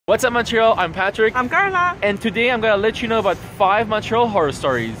What's up, Montreal? I'm Patrick. I'm Carla. And today I'm gonna let you know about 5 Montreal horror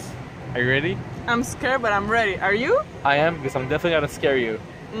stories. Are you ready? I'm scared, but I'm ready. Are you? I am, because I'm definitely gonna scare you.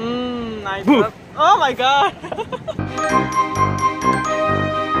 I thought... Oh my god!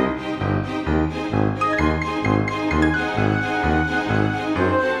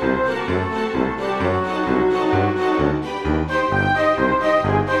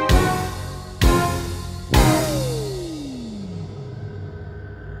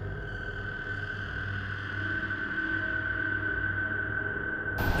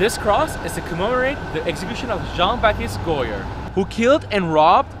 This cross is to commemorate the execution of Jean-Baptiste Goyer, who killed and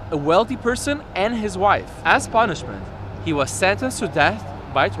robbed a wealthy person and his wife. As punishment, he was sentenced to death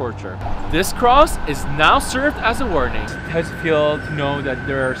by torture. This cross is now served as a warning. How does it feel to know that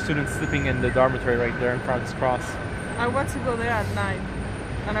there are students sleeping in the dormitory right there in front of this cross? I want to go there at night,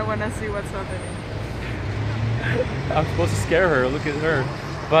 and I want to see what's happening. I'm supposed to scare her, look at her.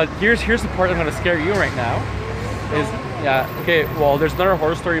 But here's the part I'm gonna scare you right now. Well, there's another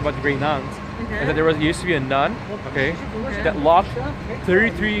horror story about the Great Nuns. Okay. And that there used to be a nun, that locked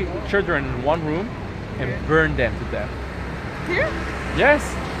 33 children in one room and burned them to death. Here? Yes.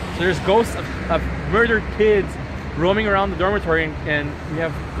 So there's ghosts of murdered kids roaming around the dormitory, and we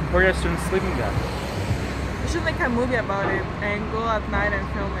have Korean students sleeping there. We should make a movie about it and go at night and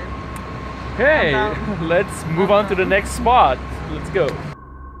film it. Okay, let's move on to the next spot. Let's go.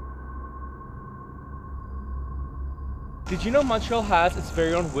 Did you know Montreal has its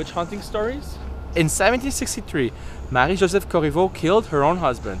very own witch hunting stories? In 1763, Marie-Joseph Corriveau killed her own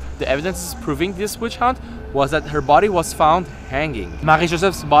husband. The evidence proving this witch hunt was that her body was found hanging.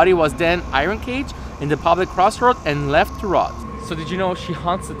 Marie-Joseph's body was then iron caged in the public crossroad and left to rot. So did you know she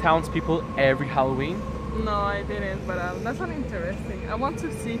hunts the townspeople every Halloween? No, I didn't, but that's not interesting. I want to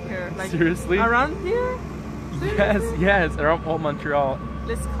see her. Like, seriously? Around here? Seriously? Yes, around Up Montreal.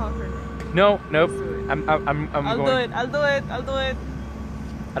 Let's call her. Nope. I'll going. I'll do it.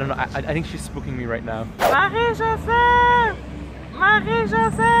 I don't know. I think she's spooking me right now. Marie-Joseph!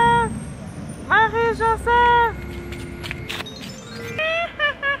 Marie-Joseph! Marie-Joseph!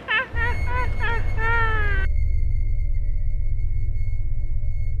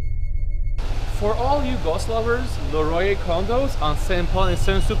 For all you ghost lovers, Leroy condos on Saint Paul and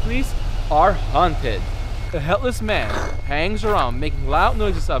Saint-Sulpice are haunted. A headless man hangs around making loud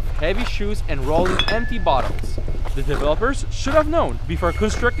noises of heavy shoes and rolling empty bottles. The developers should have known before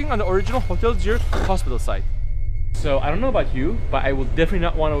constructing on the original Hotel Dieu hospital site. So I don't know about you, but I will definitely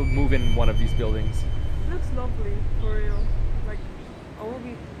not want to move in one of these buildings. It looks lovely, for real. Like, I will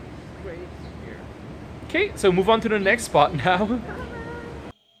be great here. Okay, so move on to the next spot now.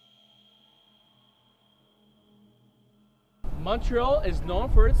 Montreal is known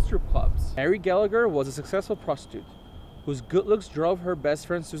for its strip clubs. Mary Gallagher was a successful prostitute whose good looks drove her best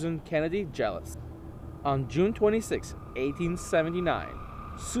friend Susan Kennedy jealous. On June 26, 1879,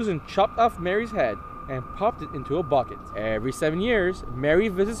 Susan chopped off Mary's head and popped it into a bucket. Every 7 years, Mary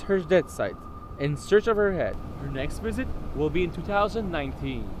visits her dead site in search of her head. Her next visit will be in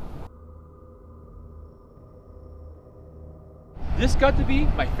 2019. This got to be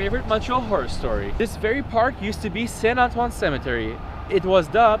my favorite Montreal horror story. This very park used to be Saint Antoine Cemetery. It was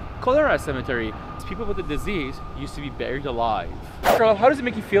dubbed Cholera Cemetery. People with the disease used to be buried alive. Carla, how does it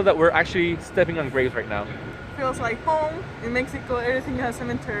make you feel that we're actually stepping on graves right now? Feels like home. In Mexico, everything has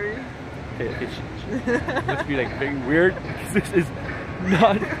cemetery. Okay, must be like very weird. This is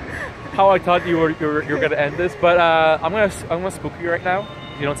not how I thought you were gonna end this. But I'm gonna spook you right now.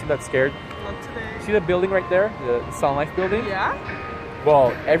 You don't seem that scared. Not today. See the building right there, the Sun Life building? Yeah.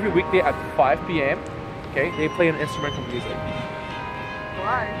 Well, every weekday at 5 p.m. Okay, they play an instrumental music.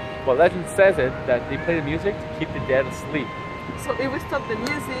 Why? Well, legend says it that they play the music to keep the dead asleep. So if we stop the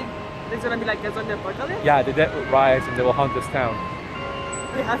music, there's gonna be like a zombie apocalypse? Yeah, the dead will rise and they will haunt this town.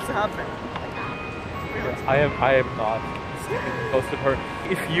 It has to happen. Yes, I am not close to her.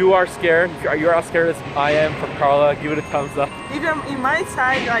 If you are scared, if you're as scared as I am from Carla, give it a thumbs up. If you're in my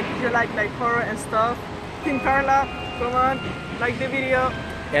side, like if you like horror and stuff, Team Carla, come on, like the video.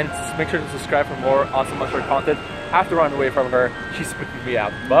 And make sure to subscribe for more awesome Montreal content. I have to run away from her. She's spooking me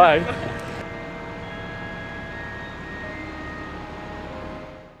out. Bye.